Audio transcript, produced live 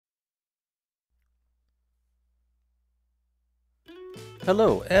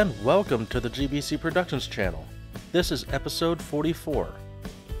Hello and welcome to the GBC Productions channel. This is episode 44.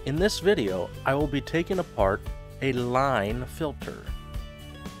 In this video, I will be taking apart a line filter.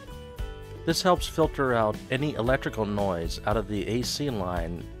 This helps filter out any electrical noise out of the AC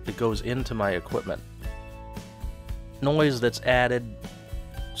line that goes into my equipment. Noise that's added,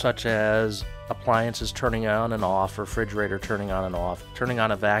 such as appliances turning on and off, refrigerator turning on and off, turning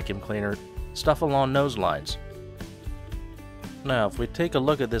on a vacuum cleaner, stuff along those lines. Now, if we take a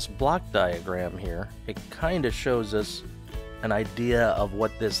look at this block diagram here, it kind of shows us an idea of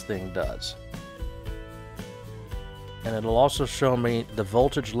what this thing does. And it'll also show me the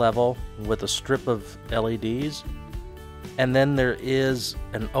voltage level with a strip of LEDs. And then there is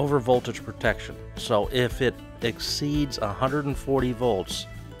an overvoltage protection. So if it exceeds 140 volts,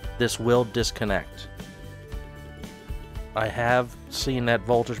 this will disconnect. I have seen that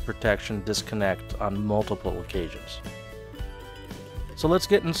voltage protection disconnect on multiple occasions. So let's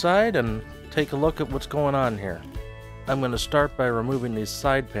get inside and take a look at what's going on here. I'm going to start by removing the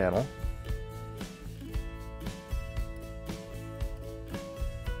side panel.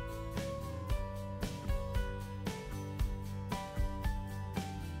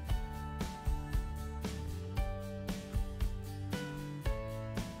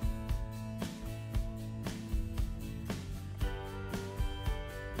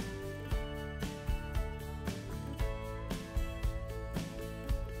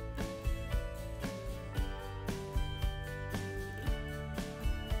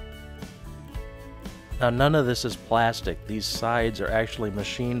 Now, none of this is plastic. These sides are actually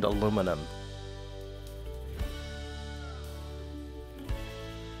machined aluminum.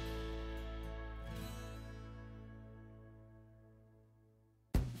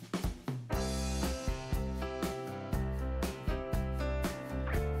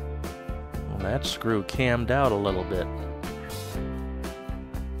 Well, that screw cammed out a little bit.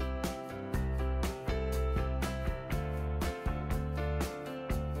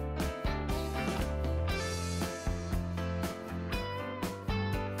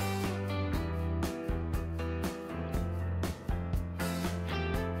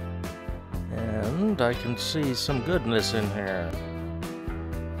 And I can see some goodness in here.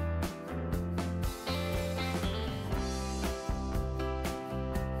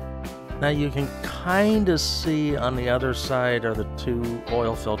 Now you can kind of see on the other side are the two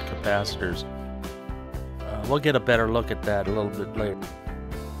oil-filled capacitors. We'll get a better look at that a little bit later.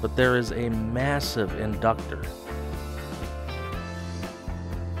 But there is a massive inductor.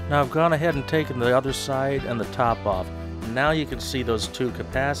 Now I've gone ahead and taken the other side and the top off. Now you can see those two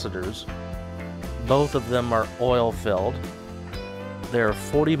capacitors. Both of them are oil filled. They're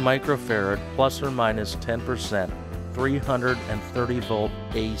 40 microfarad plus or minus 10%, 330 volt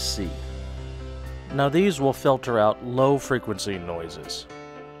AC. Now these will filter out low frequency noises.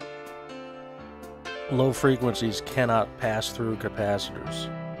 Low frequencies cannot pass through capacitors,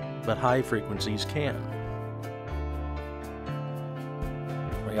 but high frequencies can.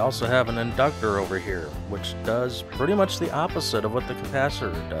 We also have an inductor over here, which does pretty much the opposite of what the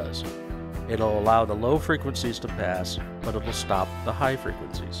capacitor does. It'll allow the low frequencies to pass, but it'll stop the high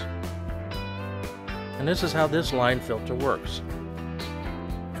frequencies. And this is how this line filter works.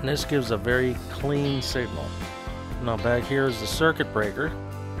 And this gives a very clean signal. Now back here is the circuit breaker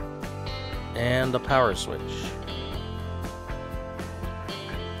and the power switch.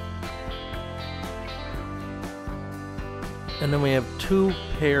 And then we have two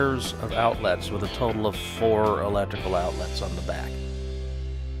pairs of outlets with a total of 4 electrical outlets on the back.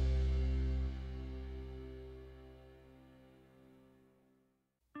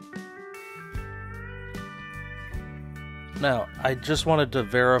 Now, I just wanted to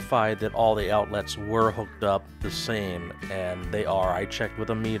verify that all the outlets were hooked up the same, and they are. I checked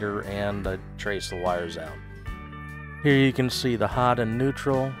with a meter and I traced the wires out. Here you can see the hot and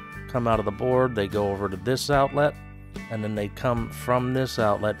neutral come out of the board. They go over to this outlet, and then they come from this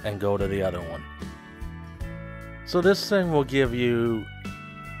outlet and go to the other one. So this thing will give you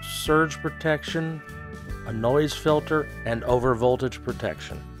surge protection, a noise filter, and overvoltage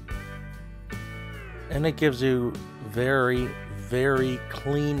protection. And it gives you very, very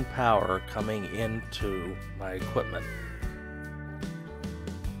clean power coming into my equipment.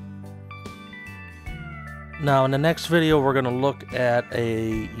 Now in the next video we're going to look at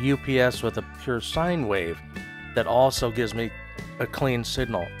a UPS with a pure sine wave that also gives me a clean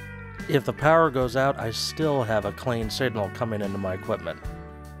signal. If the power goes out, I still have a clean signal coming into my equipment.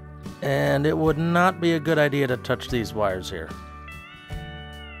 And it would not be a good idea to touch these wires here.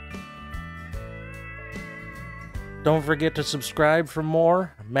 Don't forget to subscribe for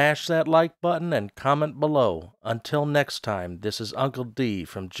more. mash that like button and comment below. Until next time, this is Uncle D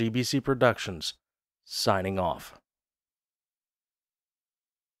from GBC Productions, signing off.